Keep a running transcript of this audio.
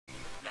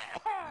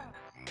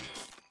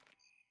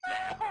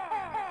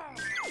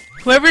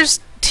Whoever's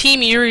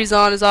team Yuri's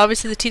on is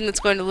obviously the team that's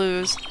going to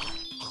lose.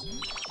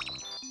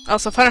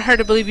 Also, I find it hard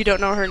to believe you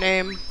don't know her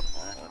name.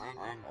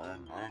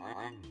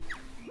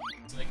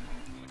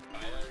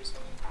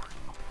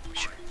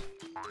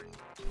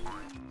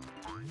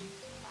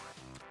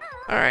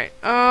 Alright,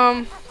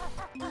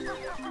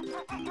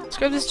 let's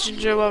grab this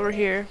Jinjo while we're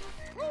here.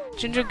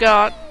 Jinjo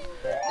got,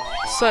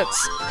 so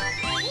that's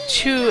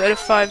 2 out of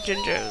 5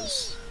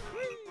 Jinjos.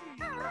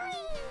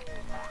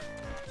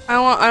 I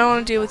don't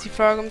want to deal with you,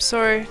 Frog, I'm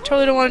sorry.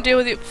 Totally don't want to deal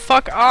with you.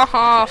 Fuck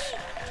off!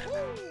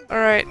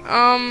 Alright,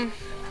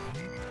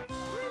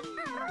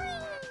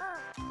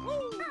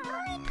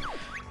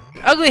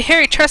 ugly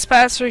hairy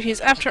trespasser,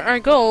 he's after our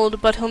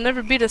gold, but he'll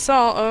never beat us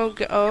all.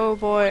 Oh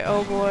boy,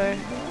 oh boy.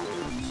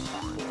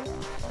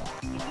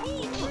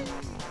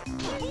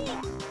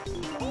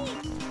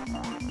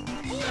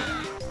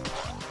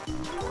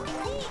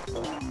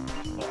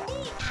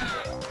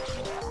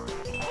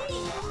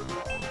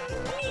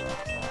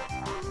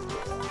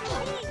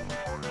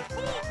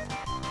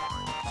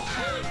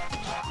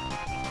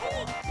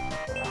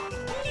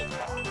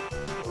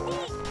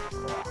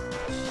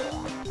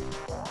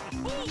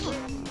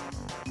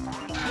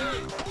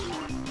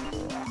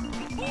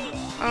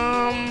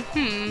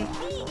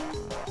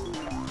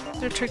 Is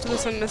there a trick to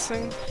this I'm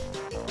missing?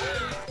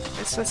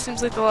 Yes, that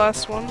seems like the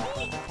last one.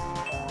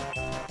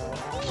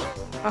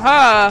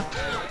 Aha!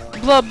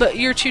 Blub,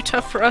 you're too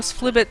tough for us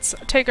flibbits.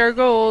 Take our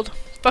gold.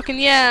 Fucking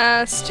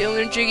yeah! Stealing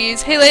their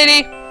jiggies. Hey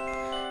lady!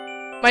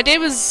 My day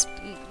was...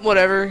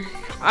 whatever.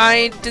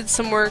 I did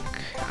some work.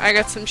 I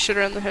got some shit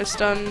around the house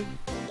done.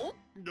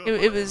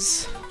 It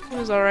was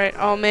alright.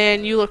 Oh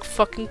man, you look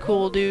fucking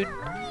cool, dude.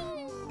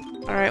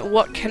 Alright,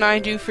 what can I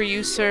do for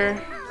you, sir?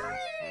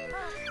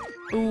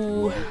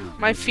 Ooh,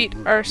 my feet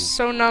are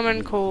so numb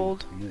and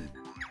cold.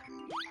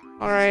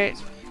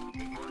 Alright.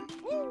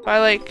 I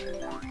like...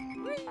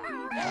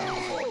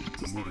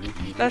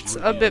 That's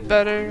a bit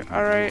better,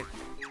 alright.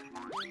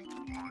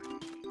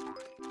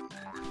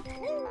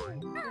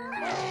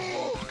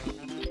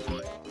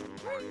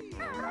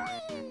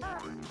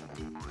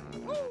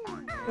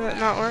 Did that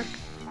not work?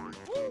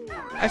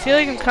 I feel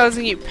like I'm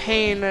causing you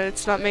pain and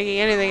it's not making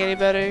anything any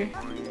better.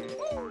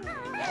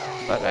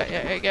 But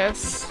I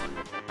guess.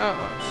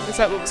 Oh, is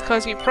that what was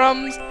causing you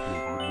problems?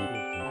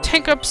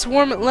 Tank up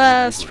swarm at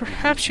last.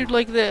 Perhaps you'd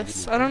like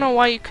this. I don't know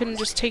why you couldn't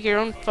just take your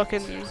own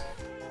fucking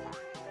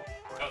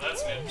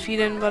feet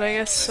in, but I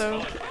guess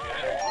so.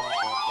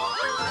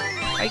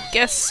 I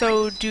guess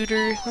so,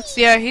 duder.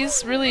 Yeah,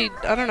 he's really,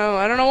 I don't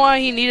know why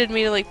he needed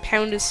me to like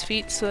pound his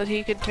feet so that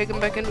he could take them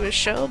back into his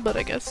shell, but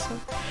I guess so.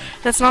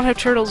 That's not how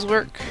turtles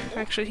work.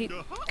 Actually, he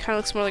kinda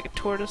looks more like a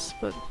tortoise,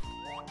 but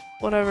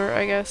whatever,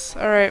 I guess.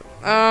 Alright,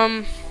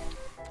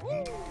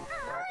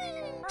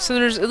 so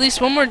there's at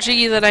least one more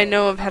Jiggy that I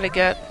know of how to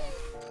get.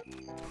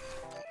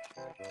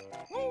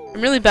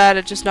 I'm really bad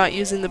at just not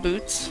using the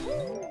boots.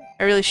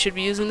 I really should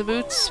be using the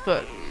boots,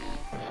 but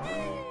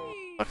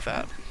fuck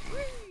that.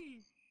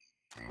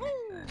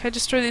 Can I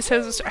destroy these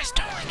houses? I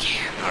totally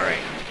can. Alright.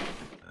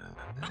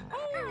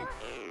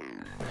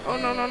 Oh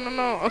no no no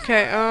no.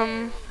 Okay,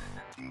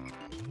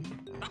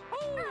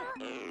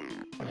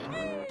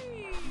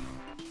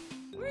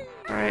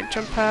 alright,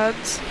 jump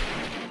pads.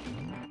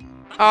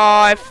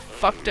 Oh, I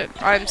fucked it.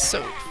 I'm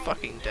so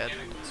fucking dead.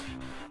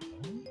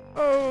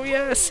 Oh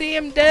yeah, see,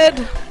 I'm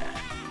dead.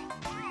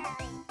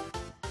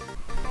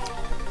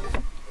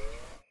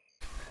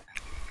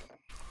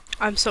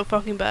 I'm so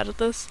fucking bad at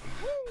this.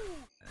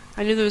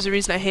 I knew there was a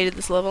reason I hated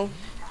this level.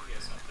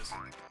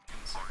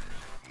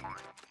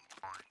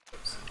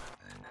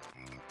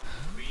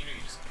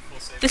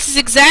 This is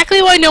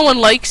exactly why no one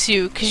likes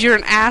you, 'cause you're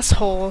an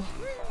asshole.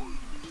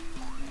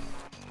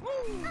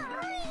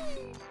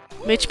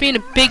 Mitch being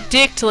a big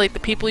dick to like the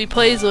people he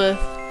plays with.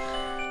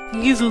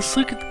 You guys all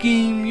suck at the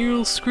game, you're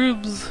all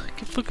scrubs,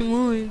 get fucking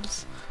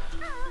lives.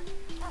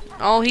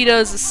 All he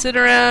does is sit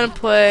around and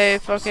play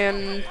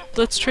fucking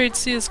let's trade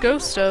CSGO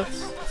stuff.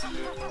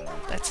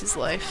 That's his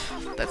life.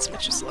 That's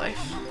Mitch's life.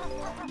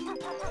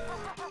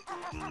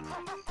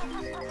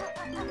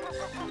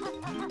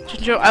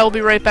 Jinjo, I will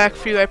be right back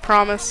for you, I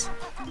promise.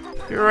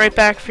 Be right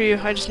back for you.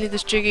 I just need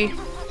this Jiggy.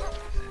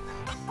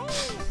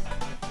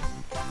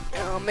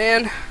 Oh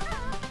man.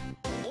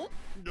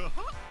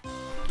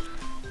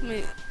 Let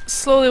me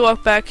slowly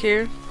walk back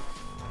here.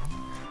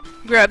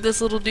 Grab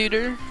this little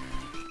duder.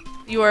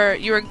 You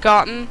are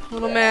gotten,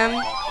 little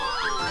man.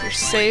 You're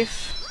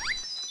safe.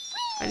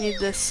 I need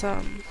this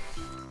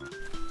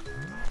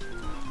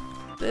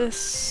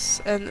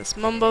this and this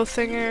mumbo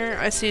thinger.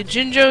 I see a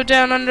Jinjo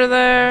down under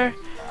there,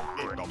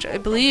 which I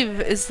believe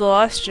is the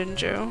last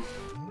Jinjo.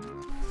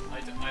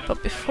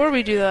 But before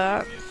we do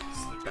that,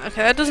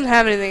 okay, that doesn't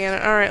have anything in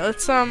it. All right,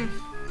 let's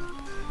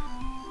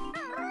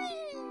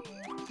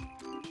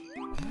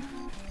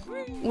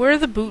where are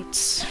the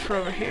boots for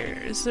over here?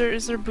 Is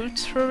there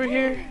boots for over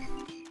here?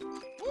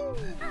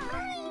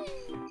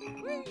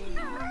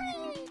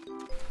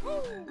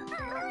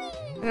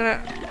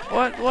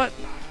 What?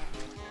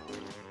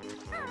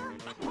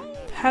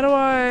 How do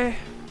I...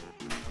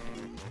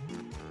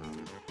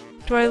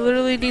 Do I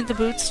literally need the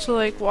boots to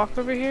like walk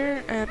over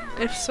here? And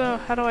if so,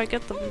 how do I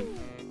get them?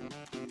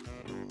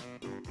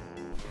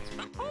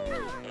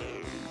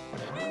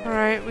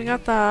 Alright, we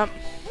got that.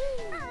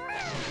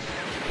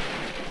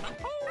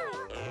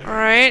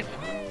 Alright.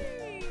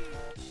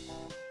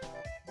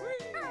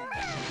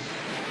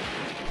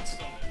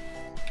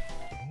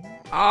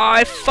 Oh,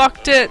 I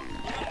fucked it!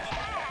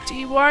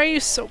 D, why are you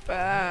so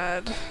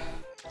bad?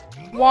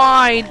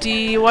 Why,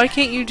 D? Why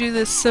can't you do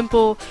this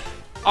simple,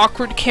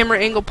 awkward camera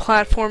angle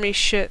platformy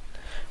shit?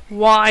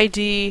 Why,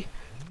 D?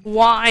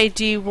 Why,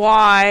 D?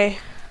 Why?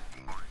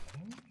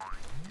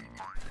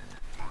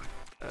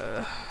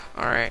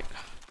 Alright.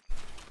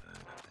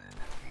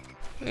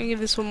 I'm gonna give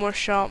this one more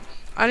shot.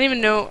 I don't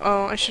even know.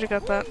 Oh, I should've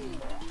got that.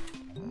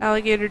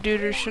 Alligator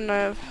dude, or shouldn't I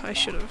have? I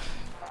should've.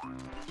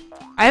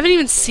 I haven't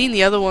even seen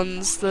the other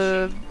ones,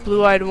 the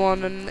blue-eyed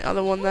one and the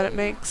other one that it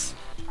makes.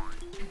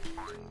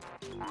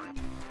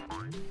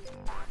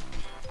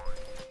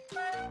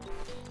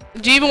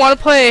 Do you even want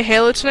to play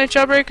Halo tonight,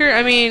 Jawbreaker?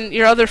 I mean,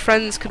 your other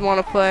friends could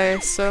want to play,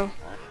 so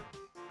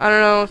I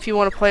don't know if you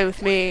want to play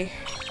with me.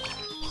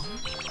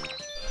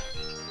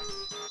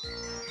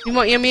 You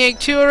want yummy egg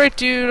too? Alright,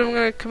 dude, I'm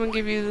gonna come and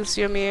give you this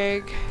yummy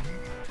egg.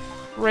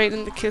 Right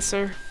in the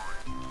kisser.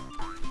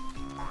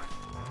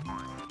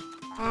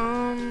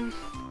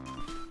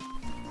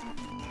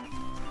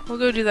 We'll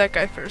go do that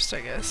guy first,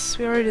 I guess.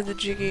 We already did the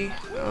jiggy.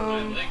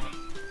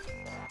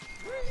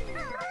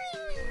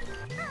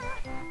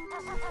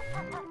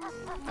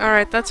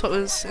 Alright, that's what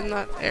was in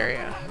that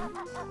area.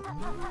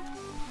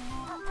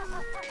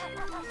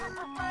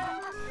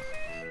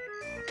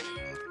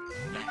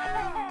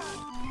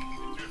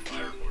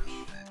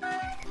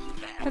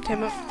 God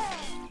damn it.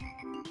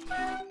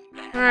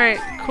 Alright,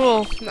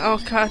 cool. Oh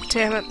god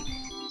damn it.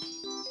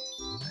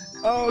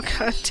 Oh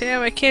god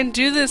damn, I can't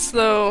do this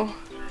though.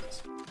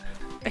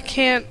 I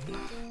can't.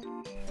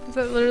 Is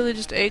that literally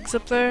just eggs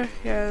up there?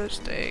 Yeah, there's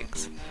just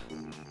eggs.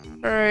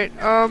 Alright,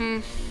 I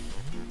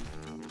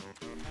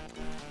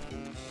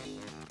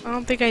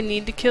don't think I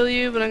need to kill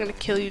you, but I'm gonna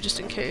kill you just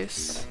in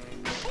case.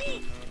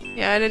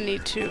 Yeah, I didn't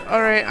need to.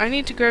 Alright, I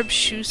need to grab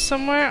shoes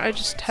somewhere. I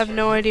just have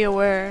no idea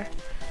where.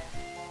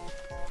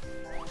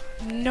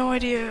 No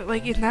idea,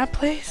 like in that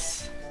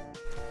place?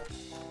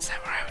 Is that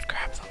where I would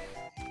grab them?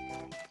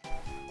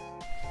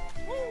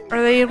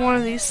 Are they in one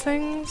of these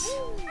things?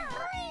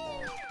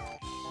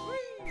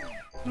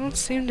 I don't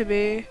seem to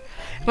be.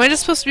 Am I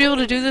just supposed to be able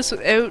to do this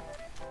without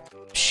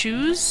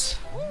shoes?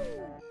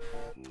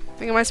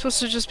 Am I supposed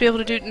to just be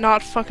able to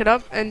not fuck it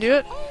up and do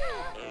it?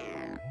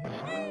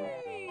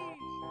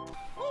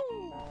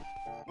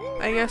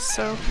 I guess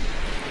so.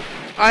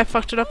 I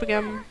fucked it up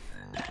again.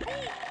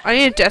 I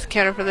need a death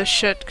counter for this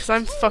shit, because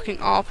I'm fucking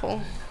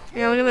awful.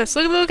 Yeah, look at this.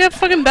 Look how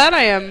fucking bad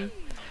I am.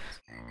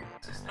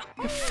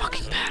 How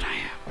fucking bad I am.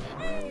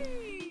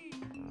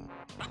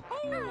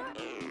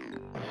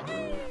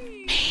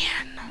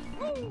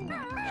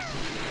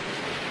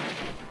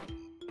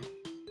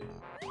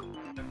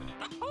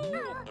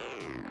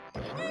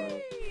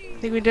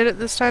 I think we did it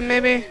this time,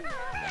 maybe?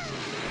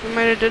 We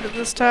might have did it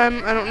this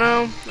time. I don't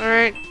know.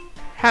 Alright.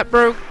 Hat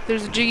broke.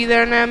 There's a jiggy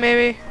there now,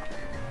 maybe?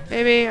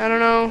 Maybe. I don't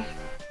know.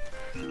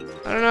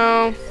 I don't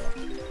know.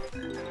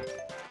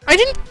 I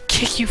didn't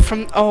kick you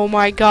from— oh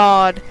my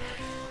god.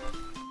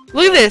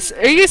 Look at this.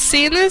 Are you guys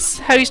seeing this?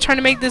 How he's trying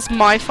to make this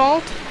my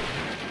fault?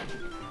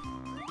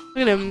 Look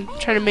at him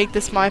trying to make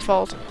this my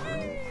fault.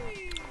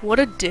 What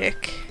a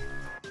dick.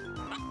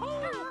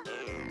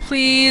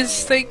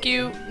 Please. Thank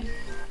you.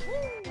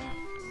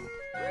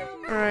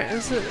 Alright,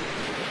 is it—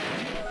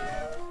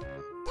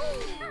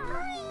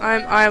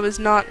 I was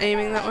not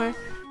aiming that way.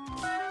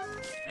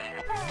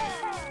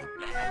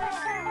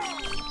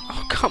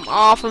 Oh, come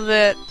off of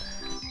it.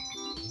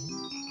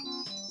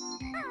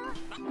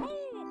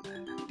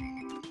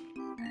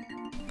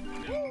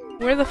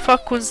 Where the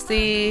fuck was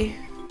the—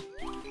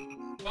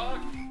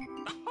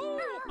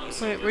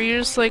 wait, were you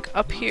just like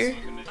up here?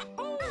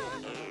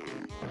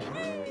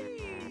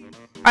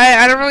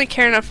 I don't really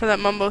care enough for that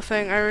mumbo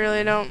thing. I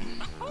really don't.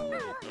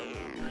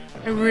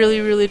 I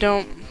really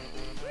don't.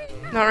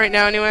 Not right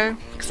now anyway.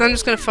 Because I'm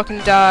just gonna fucking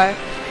die.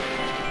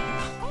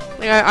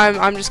 Like,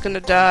 I'm just gonna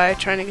die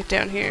trying to get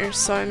down here,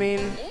 so I mean...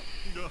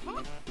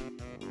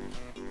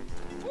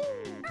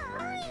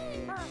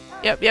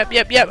 Yep.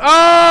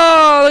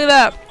 Oh, look at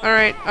that!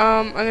 Alright,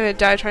 I'm gonna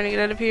die trying to get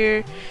out of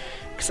here.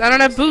 Because I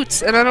don't have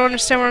boots, and I don't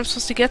understand where I'm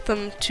supposed to get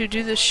them to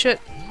do this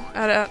shit.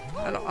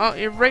 Oh,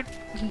 you're right.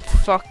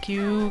 Fuck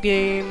you,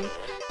 game.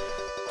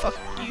 Fuck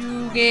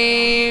you,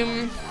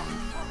 game.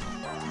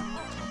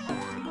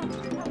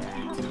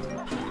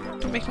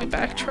 Don't make me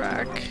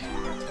backtrack.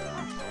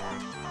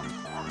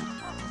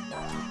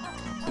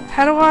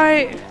 How do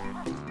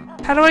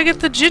I get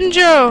the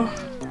Jinjo?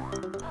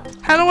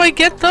 How do I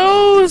get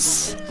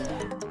those?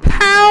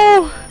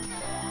 How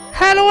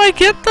do I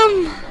get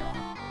them?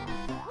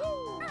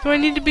 Do I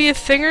need to be a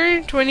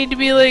thinger? Do I need to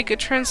be like a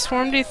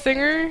transformed-y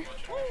thinger?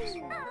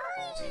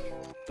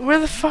 Where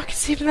the fuck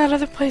is even that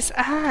other place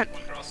at?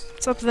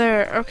 It's up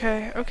there.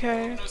 Okay,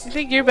 okay. You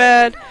think you're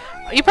bad?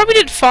 You probably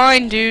did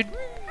fine, dude.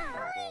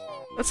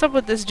 What's up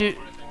with this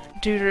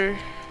duder?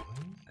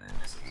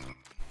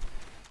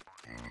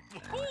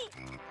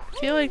 I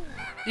feel like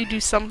you do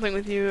something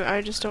with you.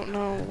 I just don't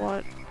know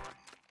what.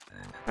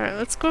 Alright,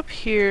 let's go up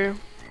here.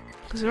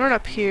 Because we weren't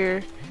up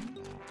here.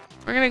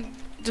 We're gonna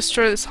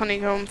destroy this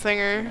honeycomb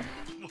thinger.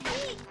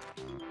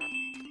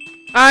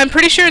 I'm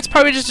pretty sure it's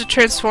probably just a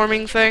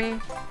transforming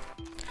thing.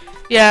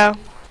 Yeah,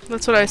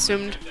 that's what I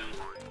assumed.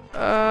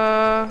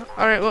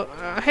 Alright, well,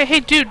 hey,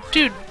 dude,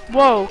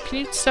 whoa, can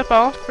you step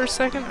off for a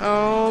second?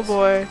 Oh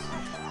boy.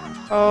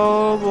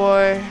 Oh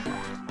boy.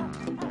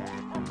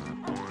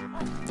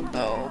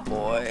 Oh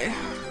boy.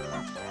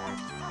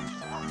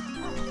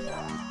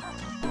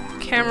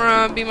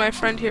 Camera, be my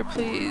friend here,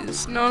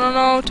 please. No, no,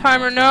 no,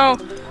 timer, no!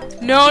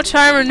 No,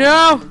 timer,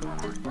 no!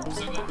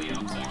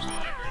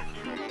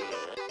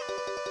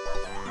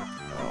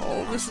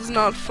 Oh, this is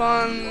not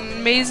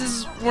fun.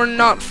 Mazes were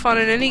not fun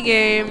in any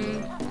game.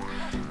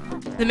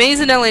 The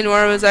maze in L.A.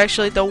 Noire was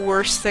actually the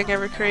worst thing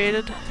ever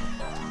created.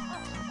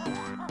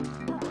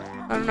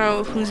 I don't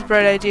know whose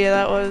bright idea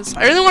that was.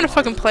 I really want to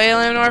fucking play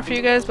L.A. Noire for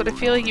you guys, but I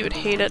feel like you would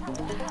hate it.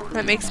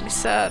 That makes me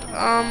sad.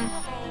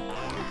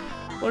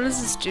 What does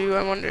this do,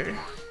 I wonder?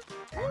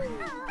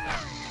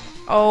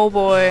 Oh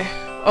boy.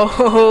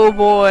 Oh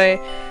boy.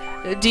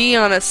 A D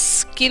on a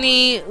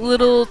skinny,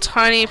 little,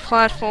 tiny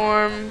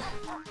platform.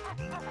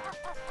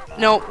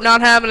 Nope,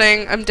 not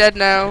happening. I'm dead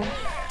now.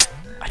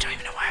 I don't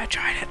even know why I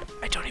tried it.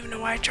 I don't even know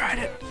why I tried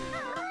it.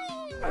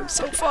 I'm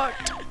so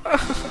fucked.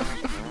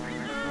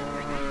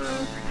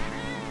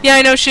 Yeah,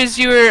 I know, Shiz,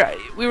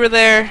 we were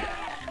there.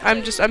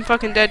 I'm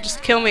fucking dead.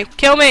 Just kill me.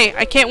 Kill me!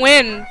 I can't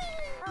win!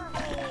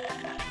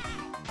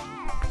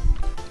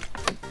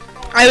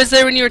 I was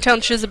there when you were telling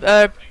Shiz,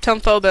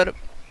 telling Fo about it.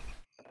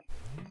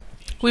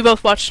 We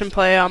both watched him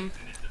play,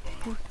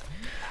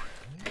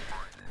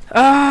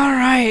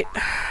 Alright.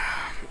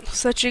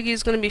 So that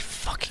Jiggy's gonna be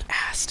fucking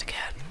assed again.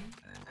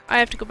 I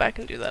have to go back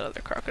and do that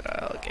other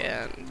crocodile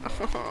again.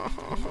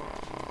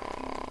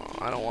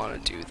 I don't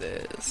want to do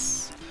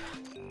this.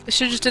 I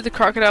should've just did the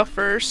crocodile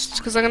first,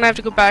 because I'm gonna have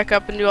to go back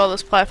up and do all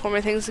those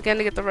platforming things again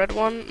to get the red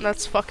one. And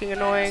that's fucking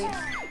annoying.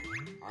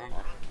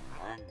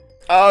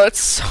 Oh, that's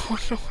so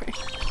annoying.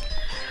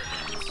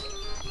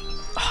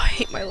 Oh, I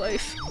hate my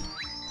life.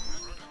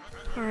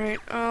 Alright,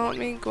 let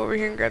me go over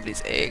here and grab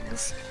these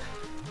eggs.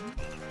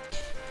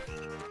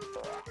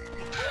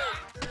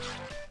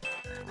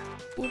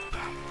 Oop.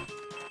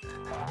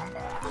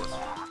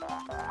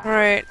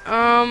 Alright,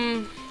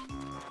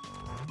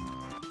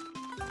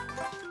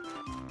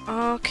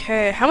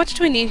 okay, how much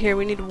do we need here?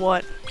 We need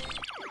what?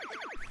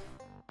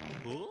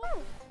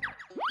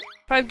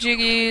 5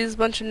 jiggies,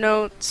 bunch of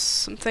notes,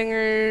 some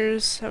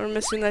thingers, and we're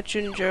missing that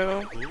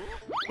Junjo.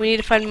 We need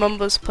to find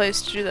Mumbo's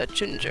place to do that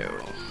Junjo.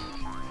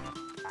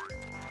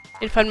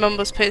 Need to find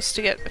Mumbo's place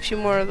to get a few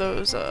more of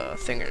those,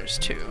 thingers,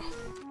 too.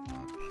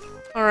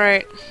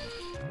 Alright.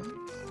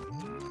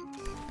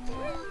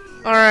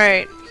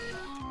 Alright.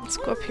 Let's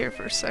go up here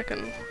for a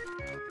second.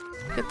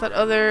 Get that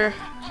other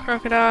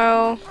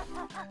crocodile.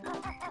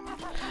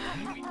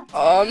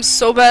 Oh, I'm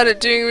so bad at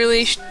doing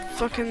really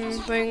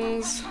fucking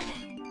things.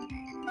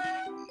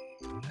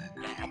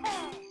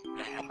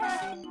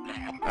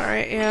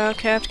 Alright, yeah,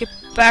 okay, I have to get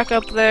back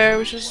up there,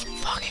 which is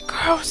fucking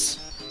gross.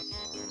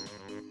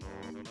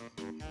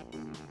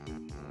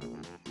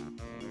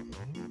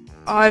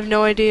 Oh, I have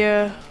no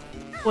idea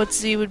what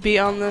Z would be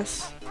on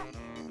this.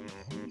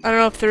 I don't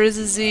know if there is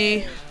a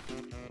Z.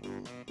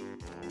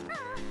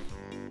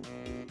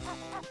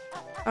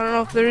 I don't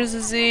know if there is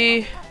a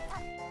Z.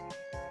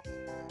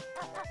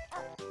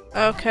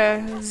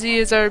 Okay, Z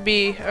is our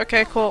B.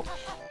 Okay, cool.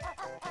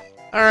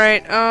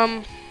 Alright,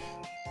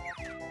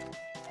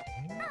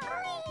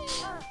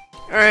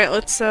 alright,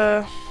 let's,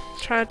 try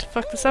not to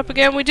fuck this up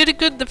again. We did it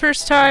good the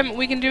first time.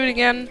 We can do it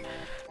again.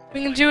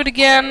 We can do it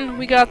again.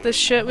 We got this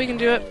shit. We can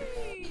do it.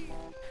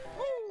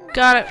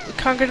 Got it. We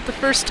conquered it the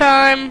first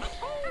time.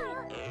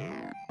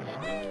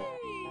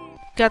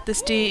 Got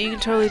this, D. You can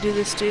totally do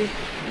this, D.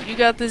 You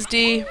got this,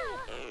 D.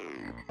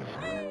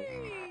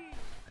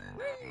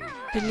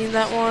 Didn't need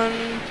that one.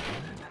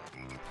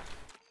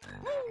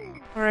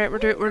 Alright, we're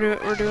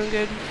doing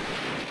good.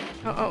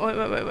 Oh,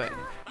 wait.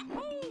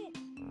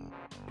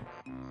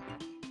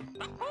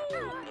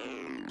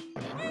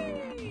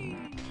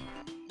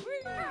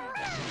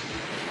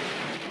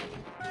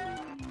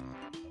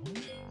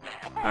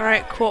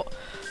 Alright, cool.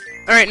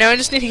 Alright, now I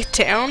just need to get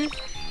down.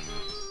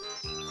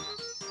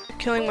 I'm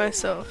killing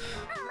myself.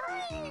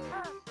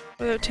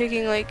 Without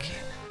taking, like,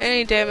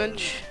 any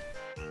damage.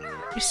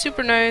 Be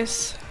super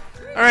nice.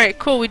 Alright,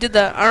 cool, we did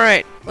that.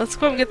 Alright, let's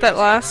go and get that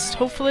last,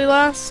 hopefully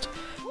last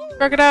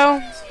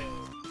crocodile.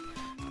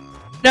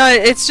 No,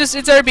 it's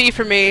RB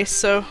for me,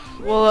 so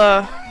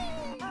we'll,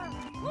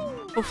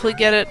 hopefully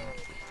get it.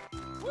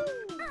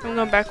 I'm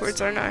going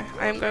backwards, aren't I?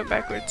 I am going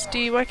backwards.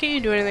 D, why can't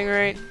you do anything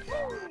right?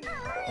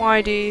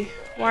 Why, D?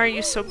 Why are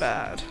you so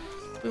bad?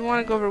 We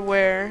want to go over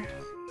where?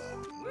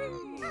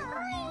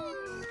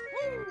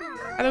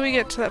 How do we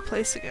get to that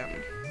place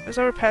again? It's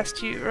over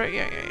past you, right?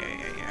 Yeah.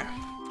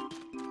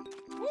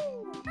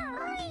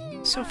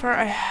 So far,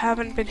 I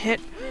haven't been hit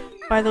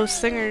by those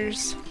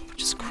thingers,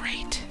 which is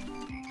great.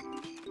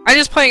 I'm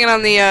just playing it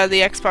on the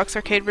Xbox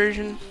arcade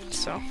version,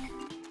 so.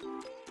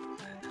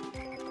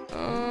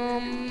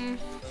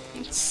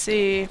 Let's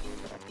see.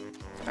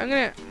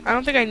 I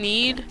don't think I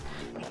need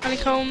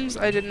honeycombs.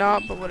 I did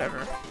not, but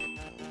whatever.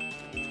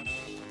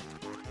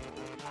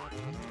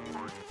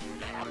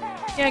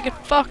 Yeah, get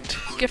fucked.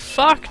 Get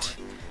fucked.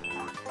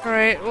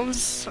 Alright,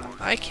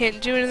 I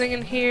can't do anything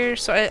in here,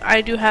 so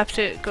I do have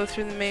to go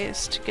through the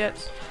maze to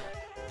get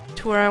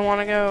to where I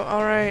want to go.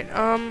 Alright,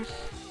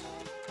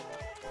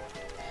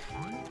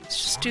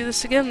 let's just do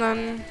this again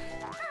then.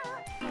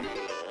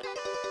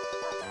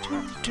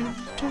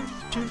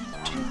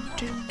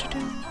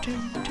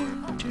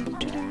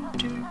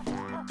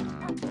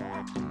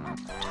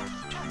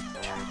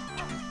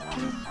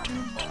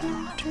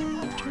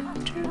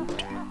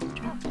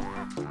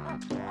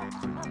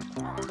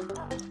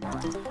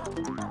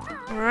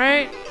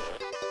 Alright.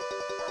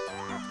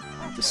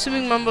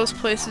 Assuming Mumbo's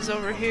place is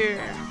over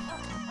here.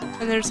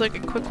 And there's like a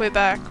quick way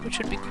back, which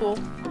would be cool.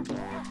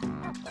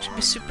 Should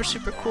be super,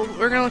 super cool. But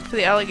we're gonna look for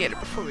the alligator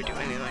before we do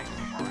anything.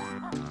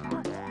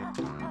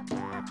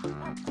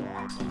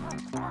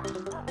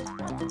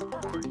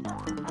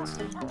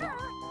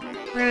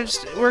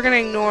 We're gonna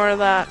ignore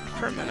that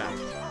for a minute.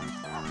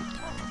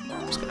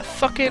 I'm just gonna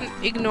fucking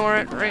ignore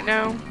it right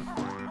now.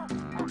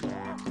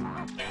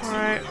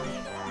 Alright.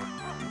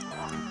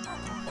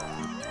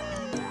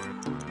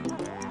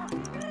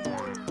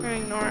 I'm gonna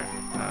ignore it.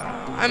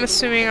 I'm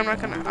assuming I'm not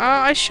gonna.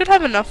 I should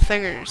have enough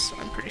thingers,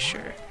 I'm pretty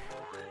sure.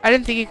 I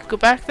didn't think you could go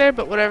back there,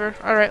 but whatever.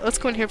 Alright, let's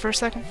go in here for a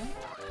second.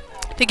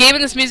 The game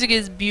and this music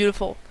is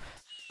beautiful.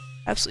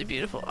 Absolutely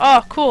beautiful.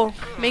 Oh, cool.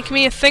 Make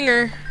me a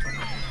thinger.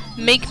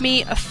 Make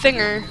me a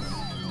thinger.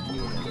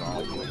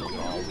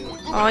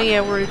 Oh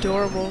yeah, we're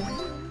adorable.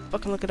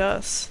 Fucking look at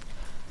us.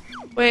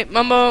 Wait,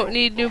 Mumbo,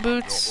 need new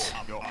boots.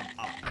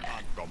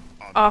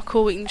 Oh,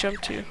 cool, we can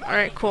jump too.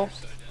 Alright, cool.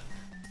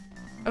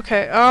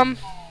 Okay,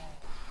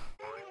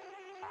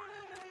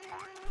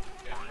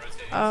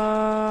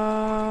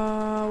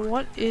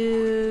 what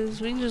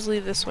is... We can just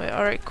leave this way.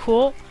 Alright,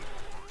 cool.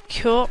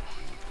 Cool.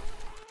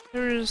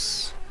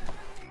 There's...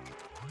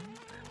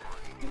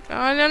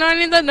 Oh, no, I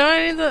need that. No,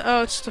 I need that.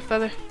 Oh, it's just a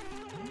feather.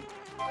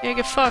 Yeah,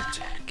 get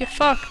fucked. Get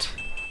fucked.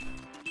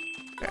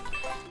 Okay.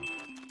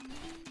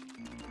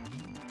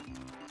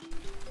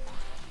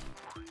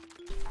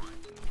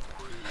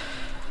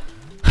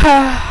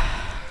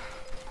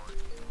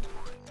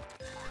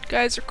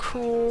 Guys are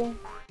cool.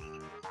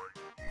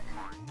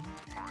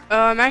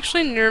 I'm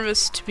actually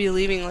nervous to be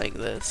leaving like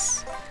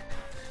this.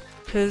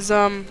 Cause,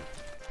 that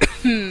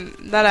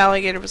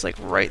alligator was like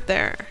right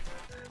there.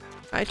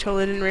 I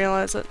totally didn't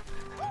realize it.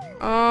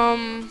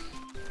 I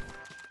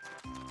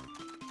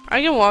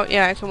can walk,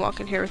 yeah, I can walk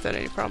in here without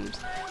any problems.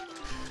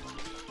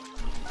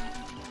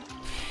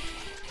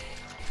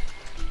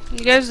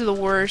 You guys are the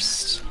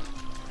worst.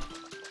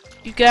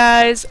 You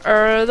guys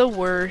are the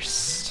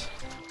worst.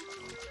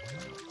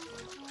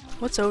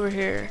 What's over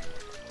here?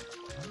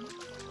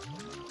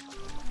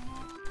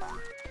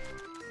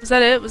 Is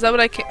that it? Was that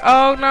what I can-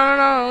 Oh,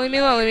 no, leave me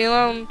alone, leave me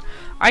alone.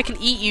 I can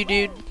eat you,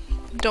 dude.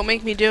 Don't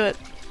make me do it.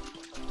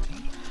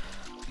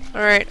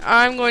 Alright,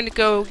 I'm going to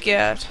go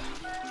get...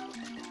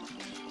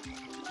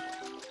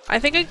 I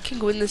think I can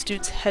go in this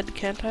dude's head,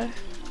 can't I?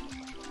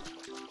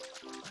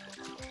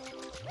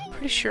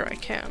 Pretty sure I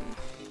can.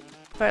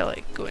 If I,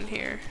 like, go in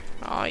here.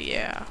 Oh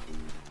yeah.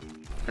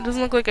 It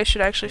doesn't look like I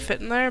should actually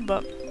fit in there,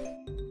 but...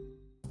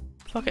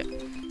 Fuck it.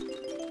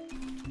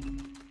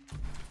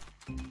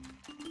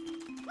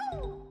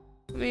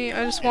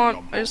 I just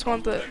want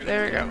the...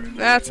 There we go.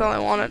 That's all I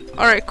wanted.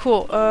 Alright,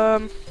 cool.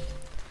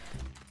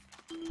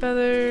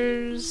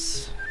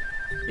 Feathers.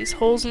 These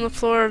holes in the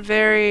floor are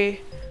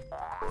very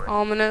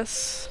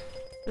ominous.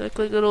 They look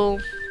like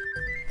little...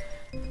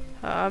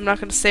 I'm not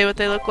gonna say what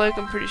they look like.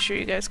 I'm pretty sure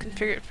you guys can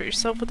figure it for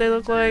yourself what they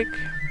look like.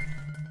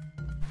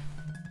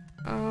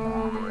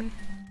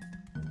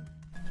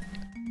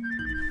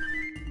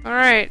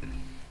 Alright.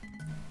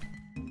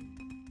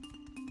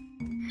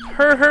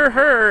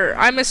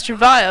 I'm Mr.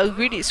 Vile,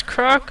 greediest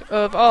crock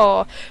of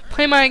all.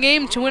 Play my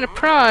game to win a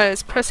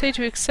prize. Press A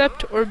to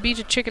accept or B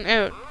to chicken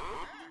out.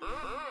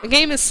 The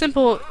game is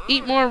simple.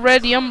 Eat more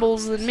red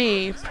yumbles than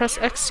me. Press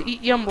X to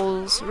eat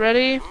yumbles.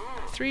 Ready?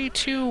 3,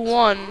 2,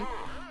 1.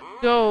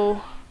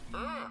 Go.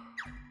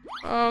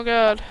 Oh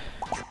god.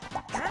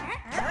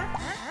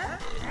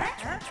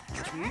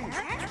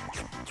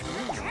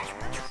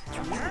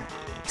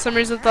 For some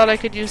reason I thought I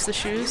could use the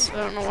shoes. I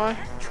don't know why.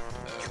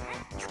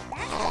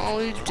 Oh,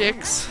 you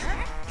dicks.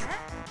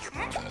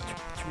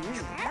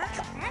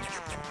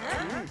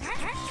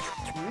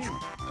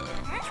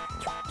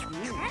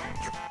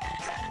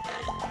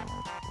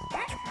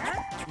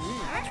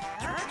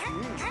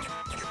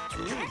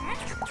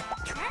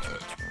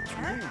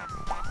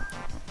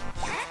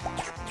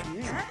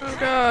 Oh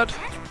god.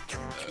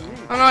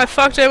 Oh no, I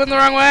fucked it. I went the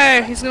wrong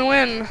way. He's gonna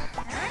win.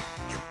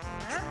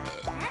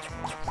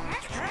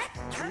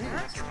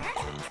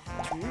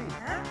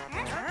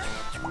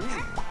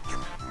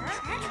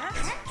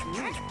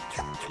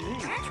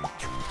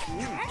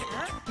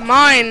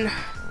 Mine!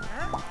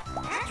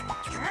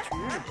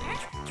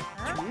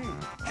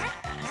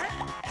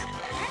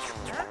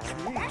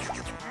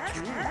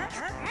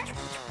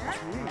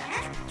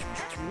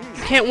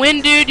 You can't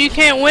win, dude! You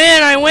can't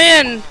win! I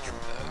win!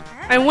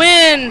 I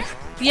win!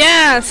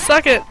 Yeah!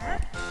 Suck it!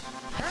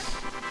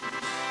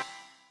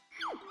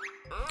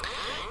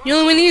 You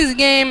only win easy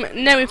game.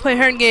 Now we play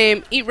hard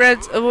game. Eat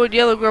reds, avoid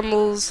yellow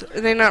grumbles.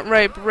 They're not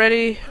ripe.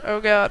 Ready? Oh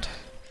god.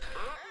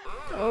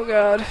 Oh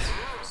god.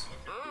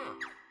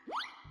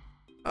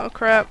 Oh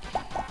crap.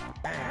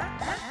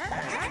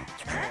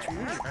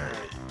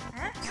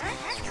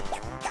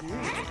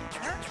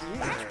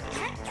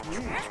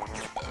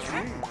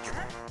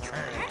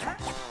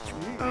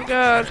 Oh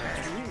god.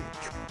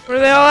 Where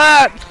are they all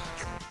at?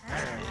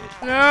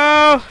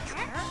 No!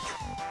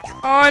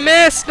 Oh, I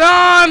missed! No,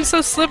 I'm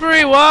so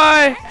slippery!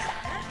 Why?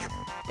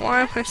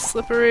 Why am I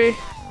slippery?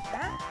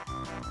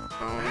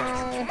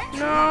 Oh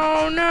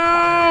no. No,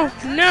 no!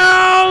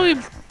 No! You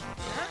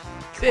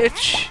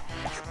bitch.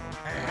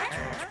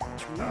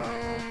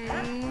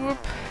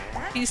 Whoop.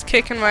 He's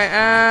kicking my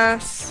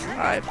ass.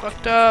 I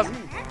fucked up.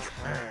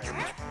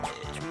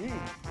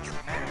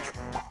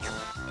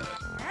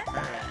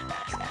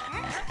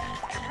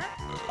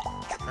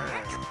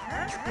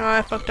 No,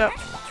 I fucked up.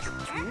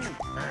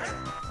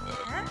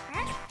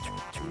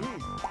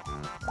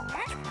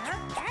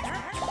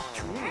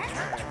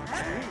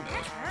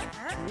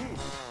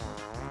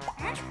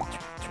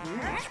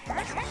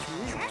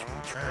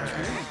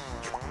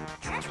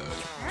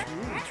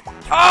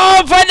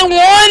 Oh, by the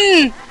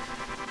one!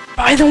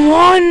 By the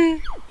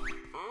one!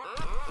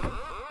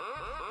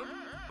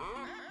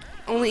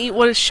 Only eat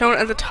what is shown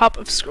at the top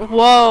of screen.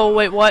 Whoa,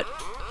 wait, what?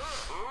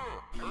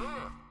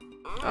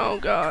 Oh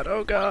god,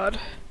 oh god.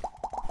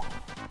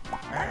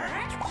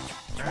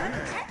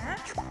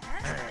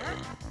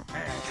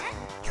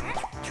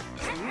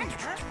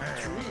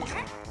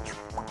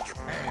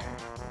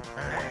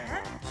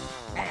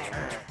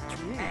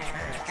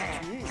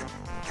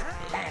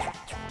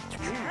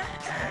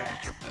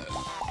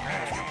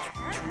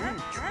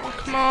 Oh,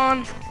 come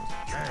on.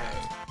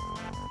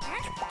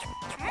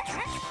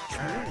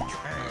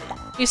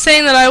 You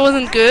saying that I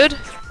wasn't good?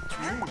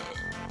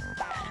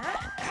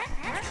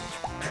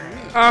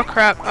 Oh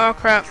crap, oh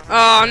crap.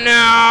 Oh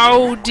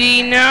no,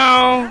 D,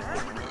 no!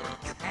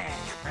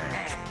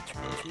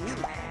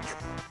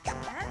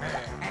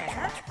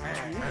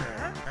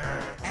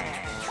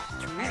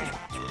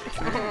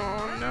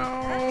 Oh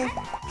no.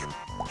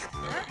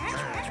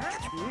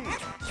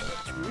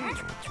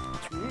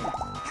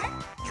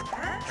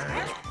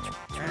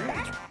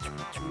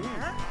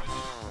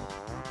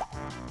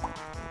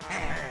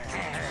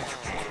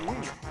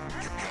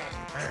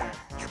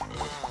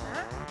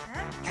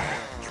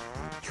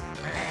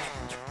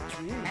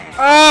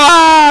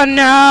 Oh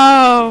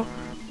no!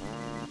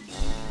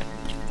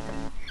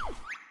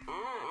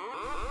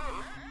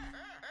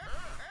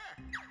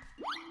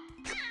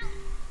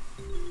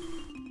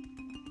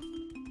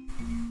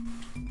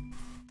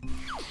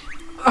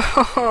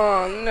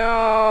 Oh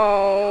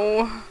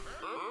no!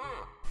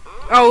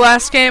 Oh,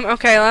 last game?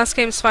 Okay, last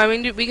game's fine.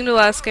 We can do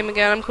last game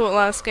again. I'm cool with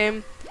last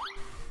game.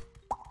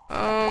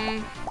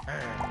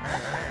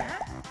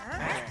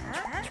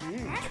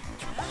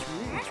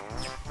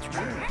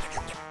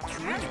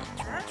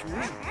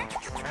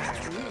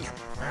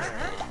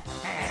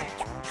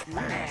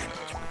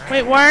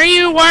 Wait, why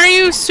are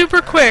you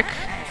super quick?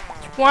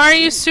 Why are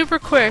you super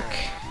quick?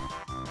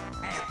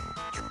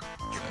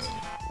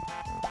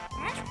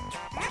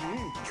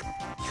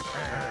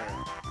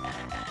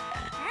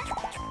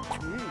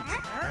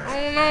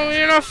 Oh no,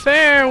 you're not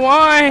fair.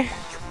 Why?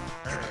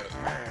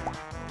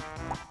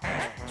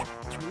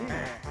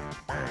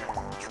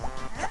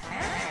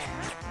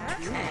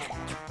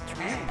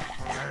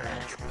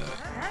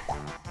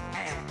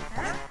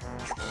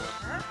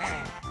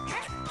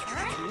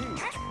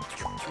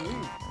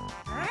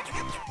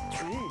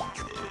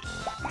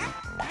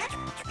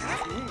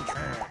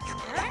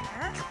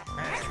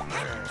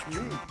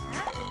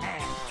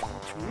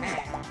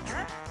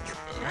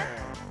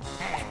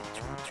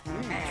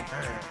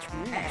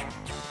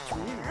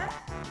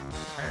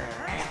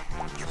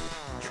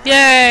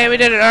 Yay, we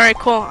did it. Alright,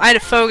 cool. I had to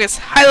focus.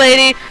 Hi,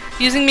 lady.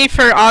 Using me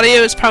for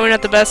audio is probably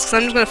not the best because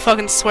I'm just gonna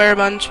fucking swear a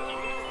bunch.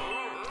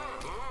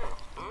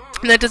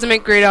 And that doesn't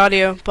make great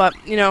audio, but,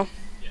 you know.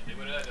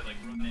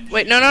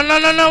 Wait, no, no, no,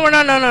 no, no, we're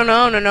not, no, no,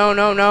 no, no, no,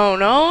 no, no,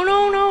 no,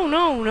 no, no,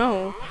 no,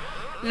 no.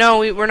 No,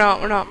 we're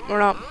not.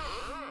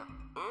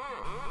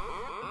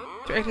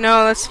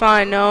 No, that's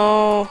fine,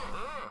 no.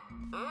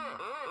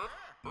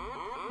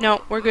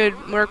 No, we're good.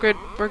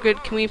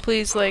 Can we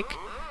please, like...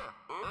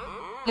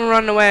 We're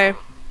running away.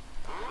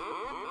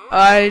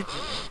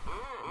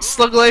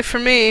 Slug life for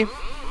me.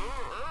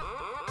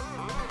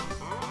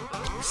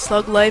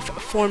 Slug life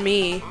for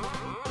me.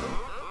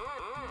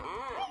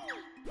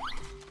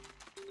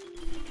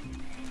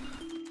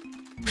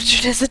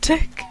 Richard is a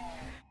dick.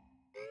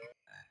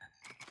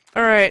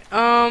 Alright,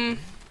 I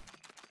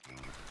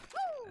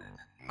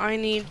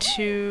need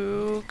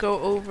to go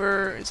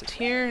over... Is it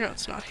here? No,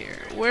 it's not here.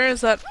 Where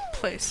is that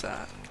place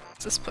at?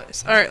 What's this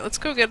place? Alright, let's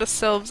go get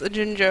ourselves a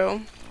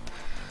Jinjo.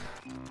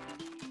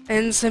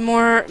 And some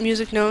more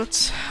music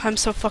notes. I'm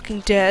so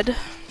fucking dead.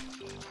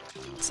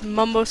 Some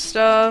mumbo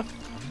stuff.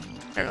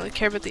 I don't really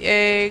care about the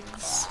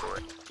eggs.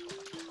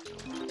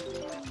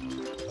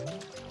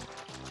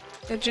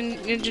 Yeah,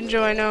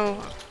 Jinjo, I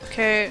know.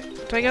 Okay,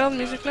 did I get all the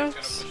music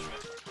notes?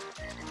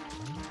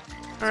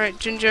 Alright,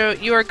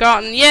 Jinjo, you are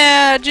gotten.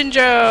 Yeah,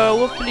 Jinjo!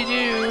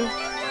 Whoop-de-doo.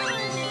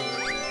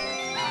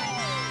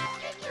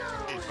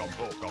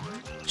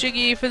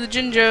 Jiggy for the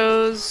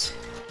Jinjos.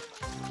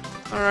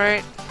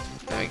 Alright,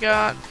 then we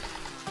got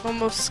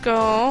Mumbo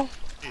Skull.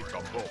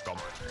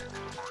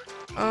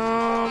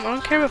 I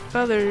don't care about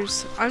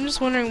feathers. I'm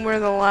just wondering where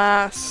the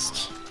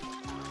last...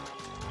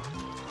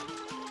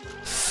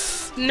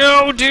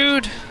 No,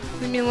 dude!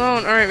 Leave me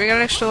alone. Alright, we got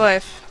an extra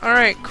life.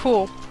 Alright,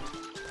 cool.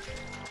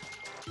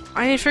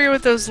 I need to figure out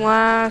what those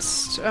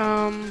last,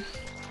 the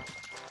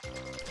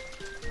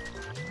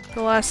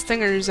last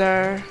thingers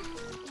are.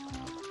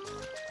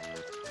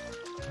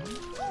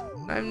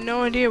 I have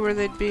no idea where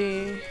they'd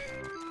be.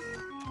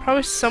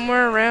 Probably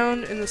somewhere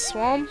around in the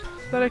swamp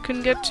that I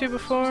couldn't get to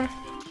before.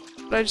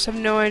 But I just have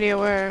no idea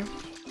where.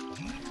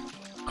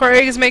 Core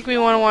eggs make me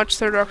want to watch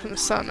Third Rock from the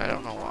Sun. I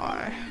don't know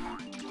why.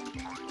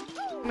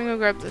 I'm gonna go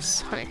grab this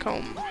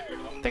honeycomb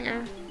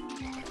thinger.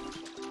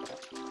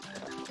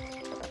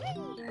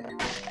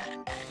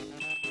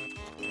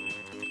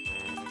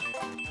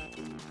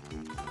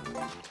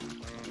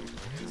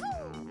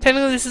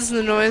 Technically this is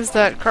the noise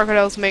that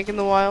crocodiles make in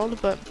the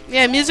wild, but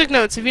yeah, music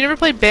notes. Have you never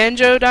played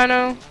Banjo,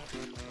 Dino?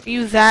 Are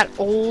you that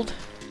old?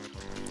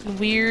 And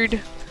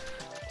weird?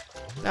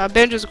 Nah,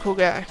 Banjo's a cool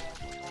guy.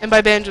 And by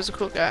Banjo's a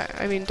cool guy,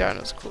 I mean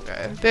Dino's a cool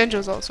guy.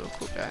 Banjo's also a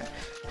cool guy.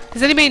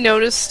 Has anybody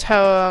noticed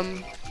how,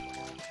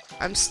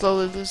 I'm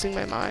slowly losing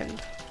my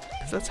mind?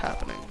 Because that's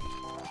happening.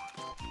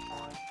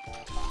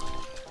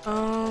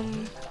 I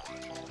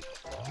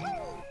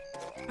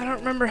don't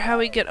remember how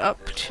we get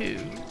up to...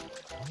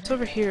 It's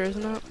over here,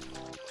 isn't it?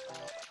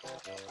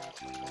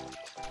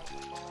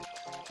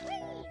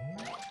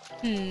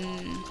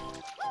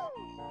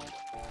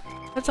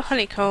 That's a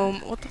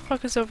honeycomb. What the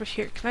fuck is over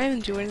here? Can I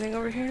even do anything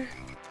over here?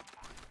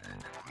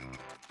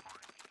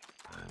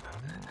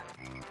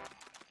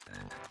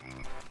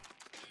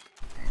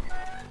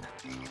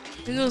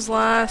 In those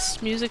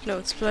last music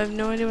notes, but I have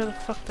no idea where the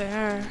fuck they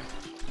are.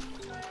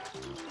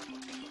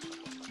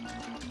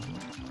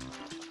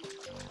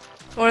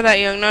 Or that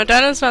young. No,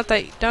 Dino's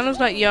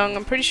not young.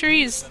 I'm pretty sure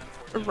he's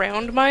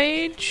around my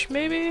age,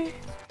 maybe?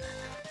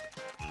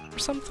 Or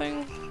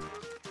something?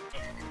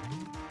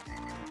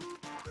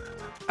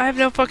 I have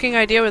no fucking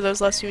idea where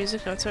those last few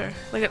music notes are.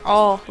 Like, at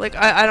all. Like,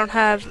 I don't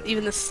have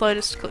even the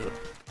slightest clue.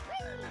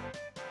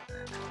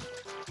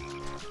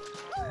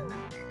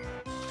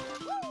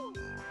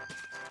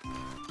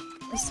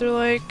 Is there,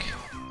 like,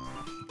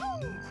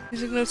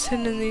 music notes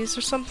hidden in these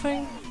or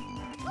something?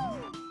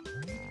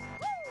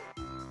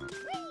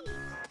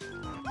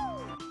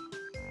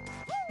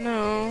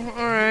 No,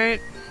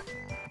 alright.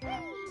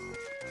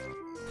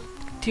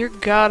 Dear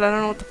God, I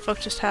don't know what the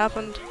fuck just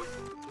happened.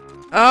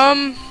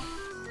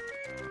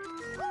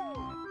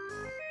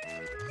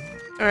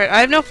 Alright, I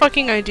have no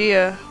fucking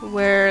idea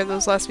where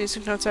those last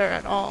music notes are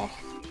at all.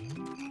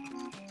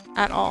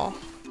 At all.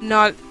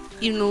 Not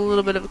even a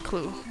little bit of a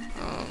clue.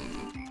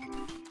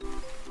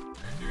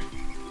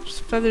 There's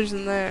feathers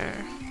in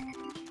there.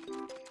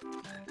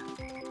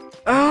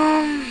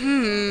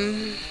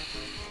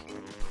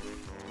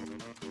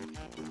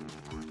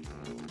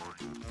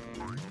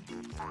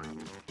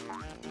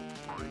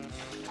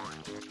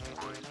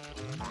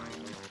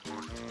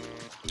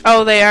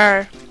 Oh, they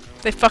are.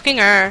 They fucking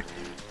are.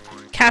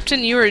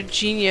 Captain, you are a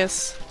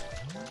genius.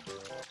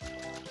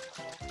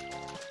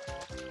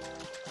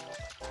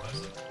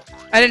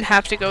 I didn't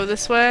have to go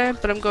this way,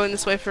 but I'm going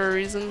this way for a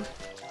reason.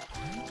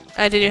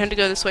 I didn't have to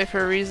go this way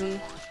for a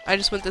reason. I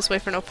just went this way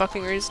for no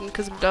fucking reason,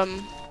 because I'm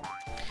dumb.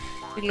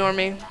 Ignore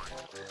me.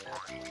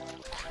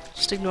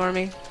 Just ignore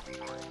me.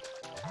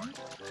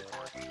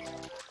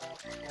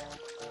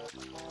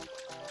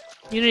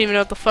 You don't even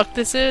know what the fuck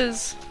this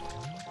is.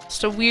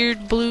 Just a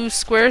weird blue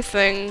square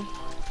thing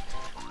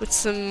with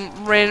some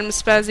random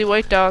spazzy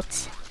white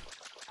dots.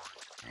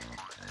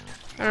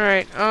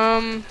 Alright,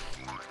 oh,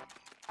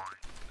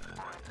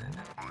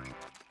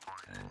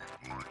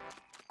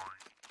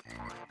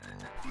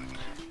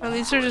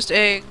 these are just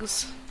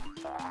eggs.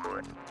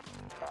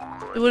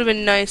 It would have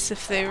been nice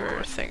if they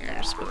were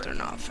thingers, but they're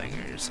not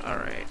thingers.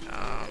 Alright,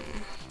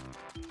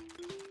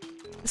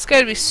 this guy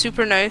would be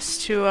super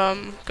nice to,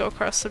 go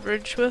across the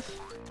bridge with.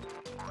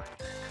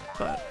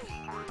 But,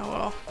 oh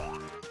well.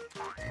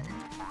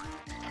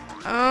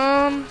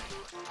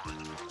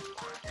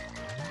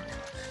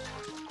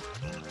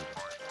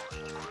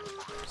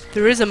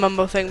 There is a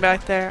mumbo thing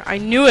back there. I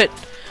knew it!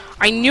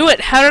 I knew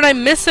it! How did I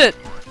miss it?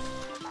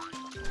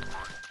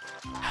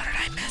 How did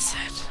I miss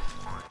it?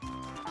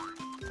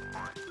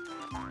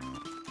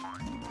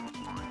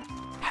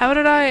 How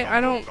did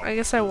I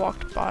guess I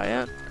walked by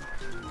it.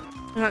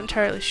 I'm not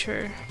entirely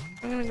sure.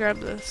 I'm gonna grab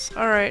this.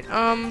 Alright,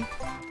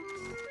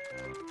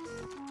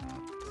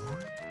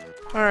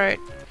 Alright.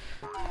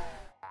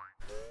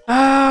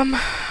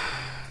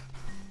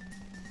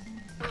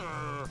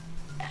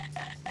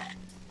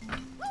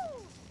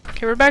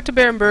 Okay, we're back to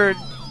Bear and Bird.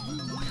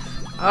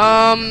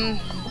 I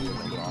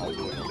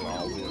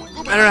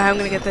don't know how I'm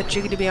gonna get that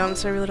Jiggy, to be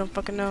honest. I really don't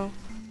fucking know.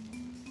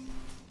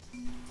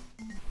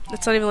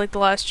 It's not even like the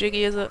last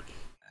Jiggy, is it?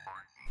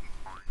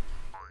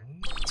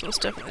 It's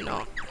most definitely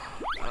not.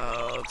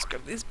 Let's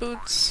grab these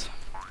boots.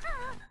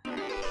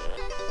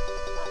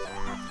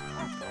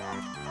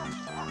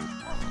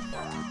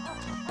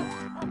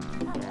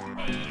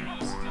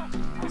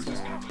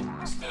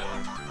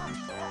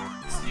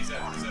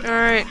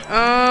 Alright,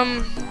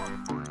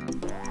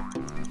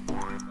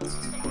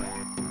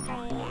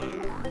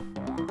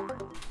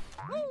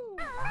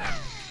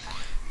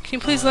 can you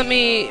please let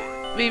me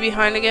be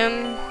behind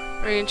again?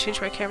 Or are you gonna change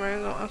my camera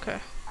angle? Okay.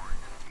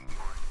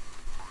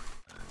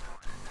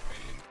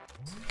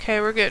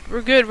 Okay, we're good.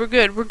 We're good. We're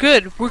good. We're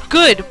good. We're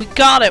good. We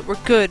got it.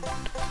 We're good.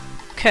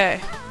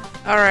 Okay.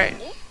 Alright.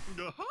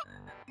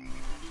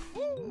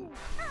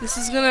 This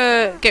is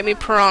gonna get me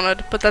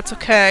piranha'd, but that's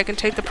okay. I can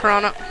take the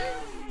piranha.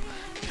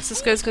 Because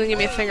this guy's gonna give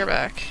me a finger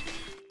back.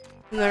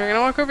 And then we're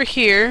gonna walk over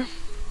here.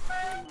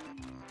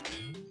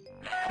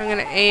 I'm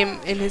gonna aim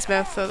in his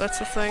mouth though, that's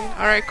the thing.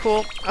 Alright,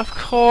 cool. Of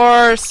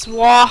course!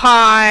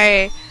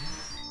 Why?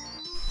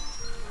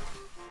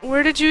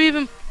 Where did you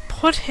even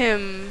put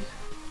him?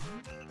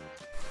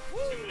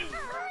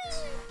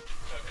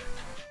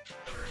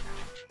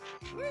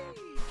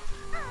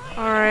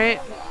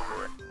 Alright.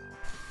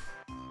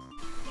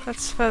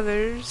 That's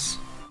feathers.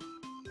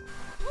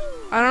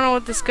 I don't know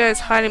what this guy is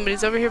hiding, but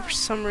he's over here for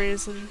some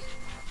reason.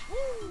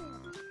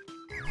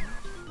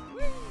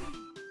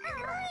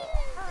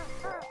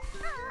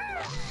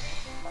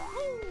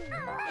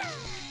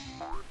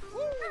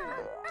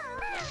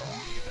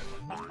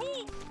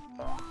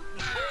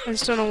 I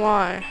just don't know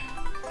why.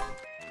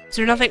 Is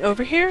there nothing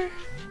over here?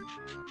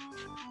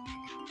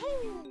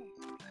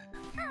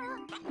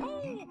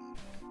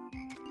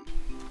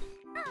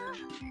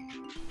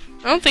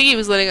 I don't think he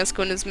was letting us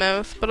go in his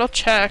mouth, but I'll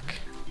check.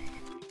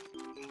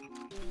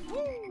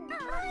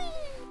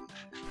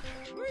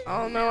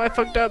 Oh no, I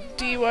fucked up.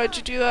 D, why'd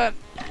you do that?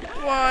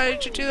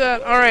 Why'd you do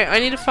that? Alright, I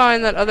need to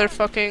find that other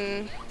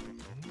fucking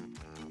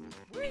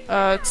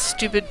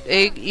stupid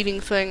egg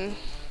eating thing.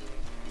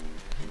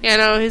 Yeah,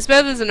 no, his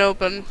mouth isn't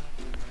open.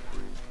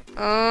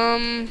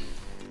 Oh,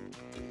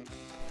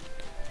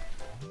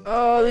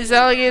 these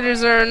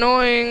alligators are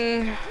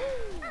annoying.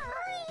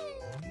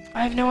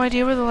 I have no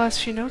idea where the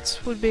last few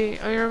notes would be.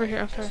 Oh, you're over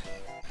here, okay.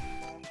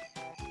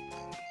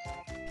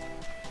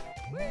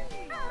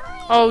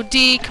 Oh,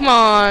 D, come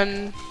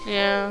on.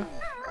 Yeah.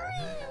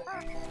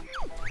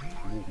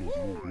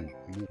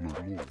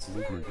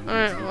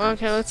 Alright, well,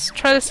 okay, let's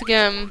try this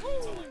again.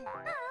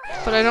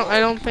 But I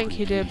don't think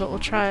he did, but we'll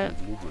try it.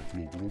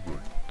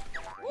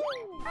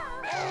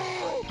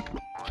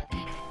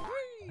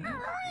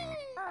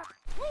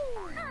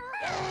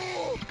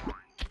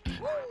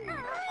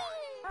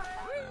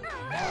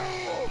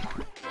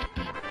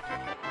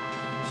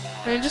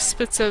 And he just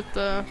spits out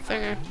the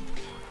finger.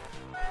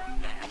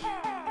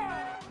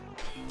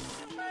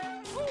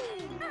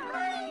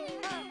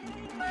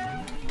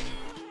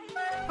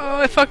 Oh,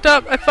 I fucked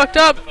up! I fucked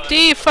up!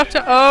 D, you fucked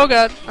up! Oh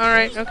god.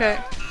 Alright, okay.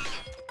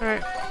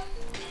 Alright.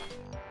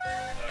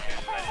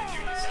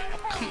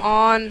 Come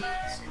on.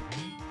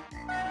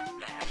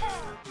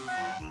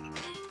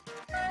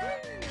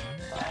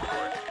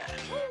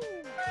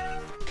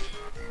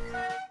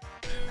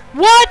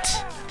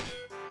 What?!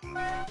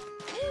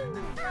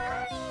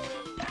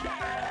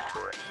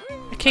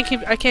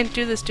 I can't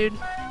do this, dude.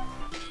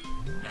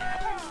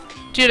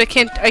 Dude, I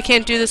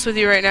can't do this with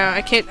you right now.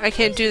 I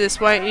can't do this.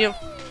 Why, you know?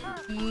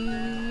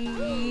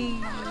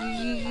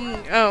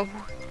 Oh.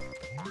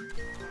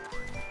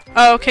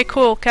 Oh, okay,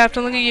 cool.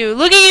 Captain, look at you.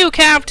 Look at you,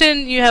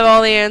 Captain! You have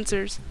all the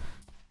answers.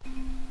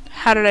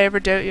 How did I ever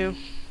doubt you?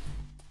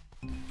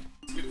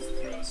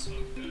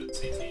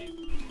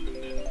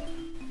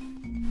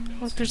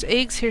 Look, there's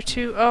eggs here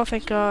too. Oh,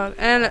 thank God.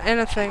 And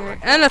a thinger.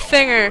 And a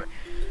thinger!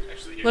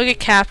 Look at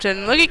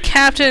Captain. Look at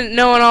Captain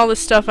knowing all the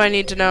stuff I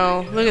need to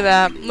know. Look at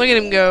that. Look at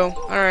him go.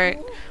 Alright.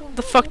 What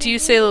the fuck do you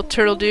say, little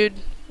turtle dude?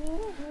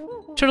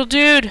 Turtle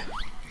dude!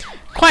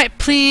 Quiet,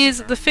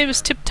 please. The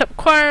famous Tip Top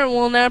Choir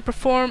will now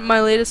perform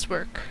my latest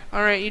work.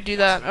 Alright, you do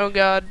that. Oh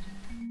god.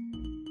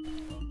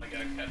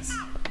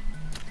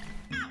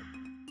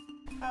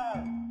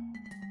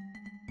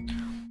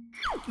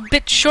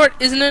 Bit short,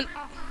 isn't it?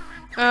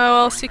 Oh,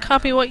 well, see,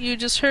 copy what you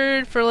just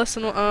heard for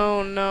lesson 1.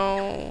 Oh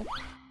no.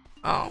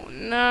 Oh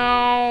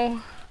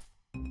no.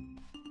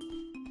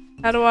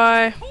 How do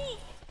I?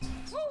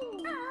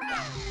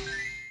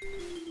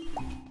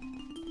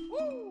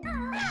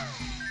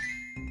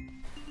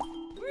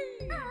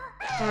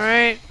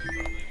 Alright.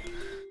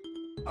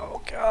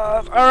 Oh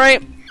god.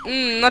 Alright.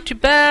 Not too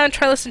bad.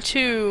 Try lesson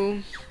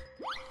 2.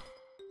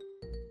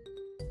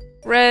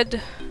 Red.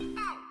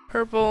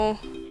 Purple.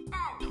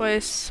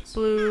 Twice.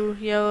 Blue.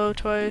 Yellow.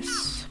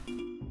 Twice.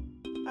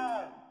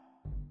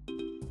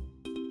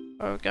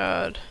 Oh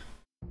god.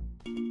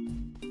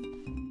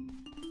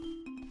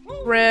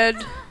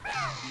 Red.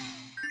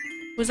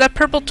 Was that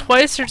purple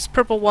twice or just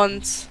purple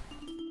once?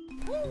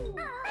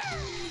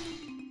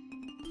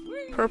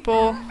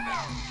 Purple.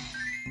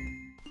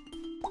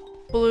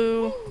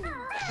 Blue,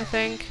 I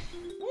think.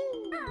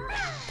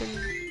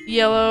 Then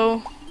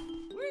yellow.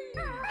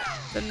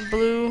 Then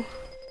blue.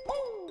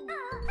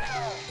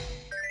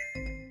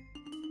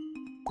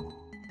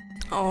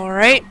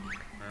 Alright.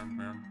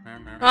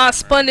 Ah,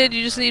 splendid,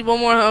 you just need one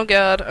more. Oh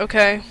god,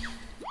 okay.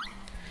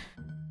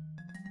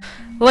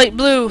 Light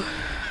blue.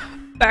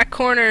 Back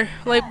corner.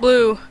 Light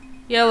blue.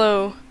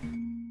 Yellow.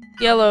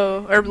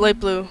 Yellow. Or light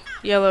blue.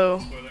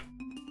 Yellow.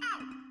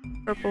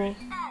 Purple.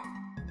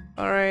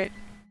 Alright.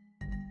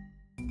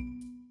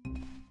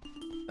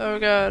 Oh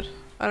god.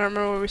 I don't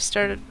remember where we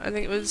started. I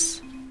think it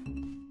was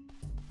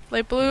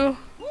light blue.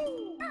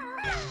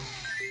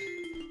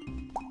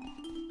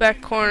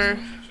 Back corner.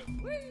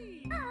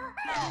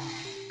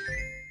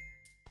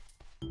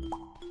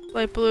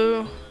 Light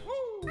blue.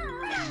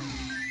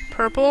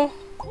 Purple?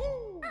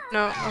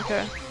 No,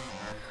 okay.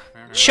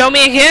 Show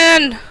me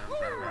again!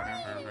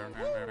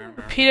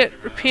 Repeat it,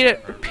 repeat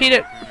it, repeat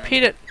it,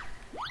 repeat it.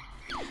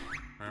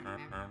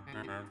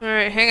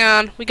 Alright, hang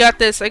on. We got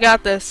this, I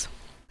got this.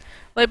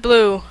 Light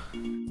blue.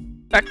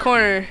 Back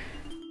corner.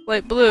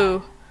 Light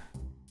blue.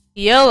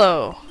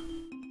 Yellow.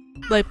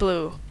 Light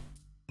blue.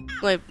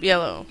 Light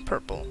yellow.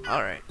 Purple.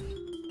 Alright.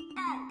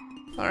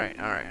 Alright,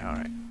 alright,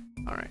 alright.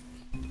 Alright.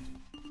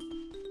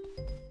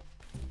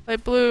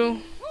 Light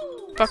blue.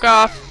 Fuck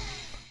off.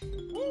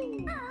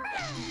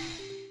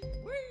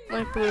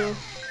 Light blue.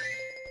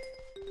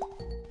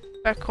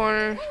 Back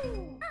corner.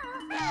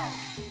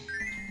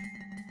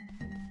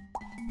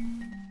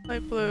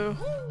 Light blue.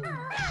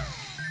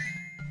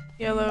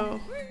 Yellow.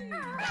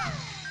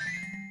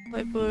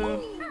 Light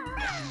blue.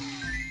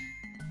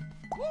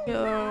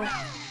 Yellow.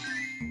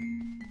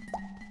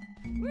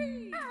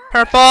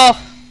 Purple!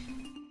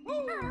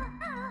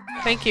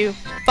 Thank you.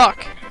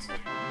 Fuck.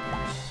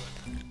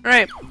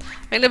 Alright.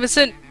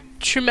 Magnificent.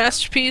 True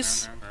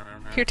masterpiece.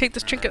 Here, take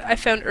this trinket I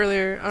found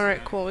earlier.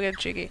 Alright, cool. We got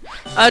Jiggy.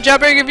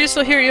 Jawbreaker, if you're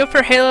still here, you up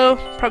for Halo?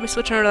 Probably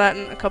switch over to that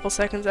in a couple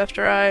seconds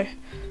after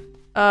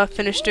I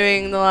finish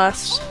doing the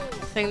last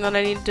thing that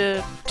I need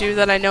to do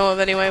that I know of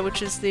anyway,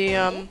 which is the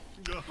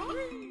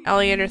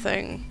alligator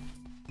thing,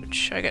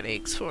 which I got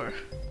eggs for.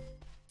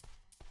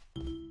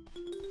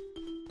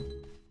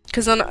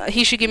 Cause then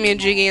he should give me a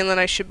Jiggy and then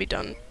I should be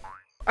done.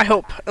 I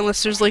hope,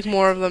 unless there's like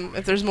more of them.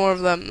 If there's more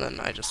of them, then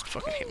I just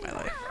fucking hate my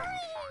life.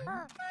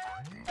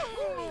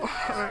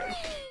 Alright.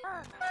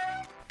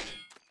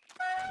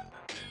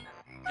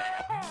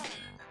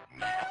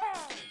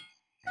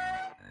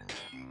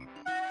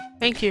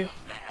 Thank you.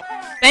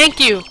 Thank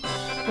you!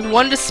 With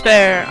one to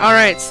spare.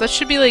 Alright, so that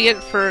should be like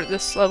it for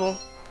this level.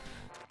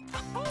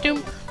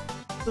 Doom.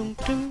 Doom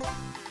doom.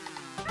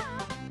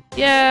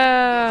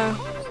 Yeah!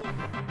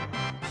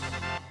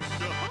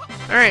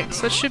 Alright,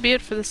 so that should be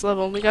it for this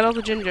level. We got all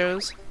the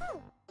Jinjos.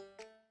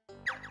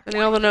 I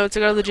got all the notes, I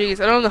got all the Jiggies.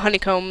 I don't know the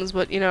honeycombs,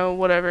 but you know,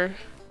 whatever.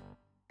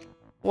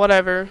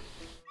 Whatever.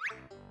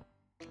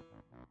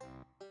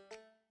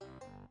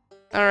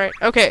 Alright,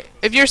 okay.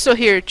 If you're still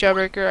here,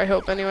 Jawbreaker, I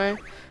hope anyway.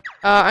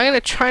 I'm gonna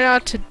try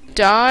not to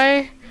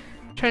die.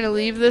 I'm trying to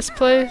leave this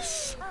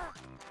place.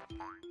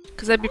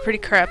 Cause that'd be pretty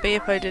crappy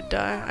if I did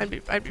die.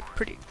 I'd be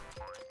pretty...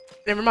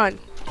 Never mind.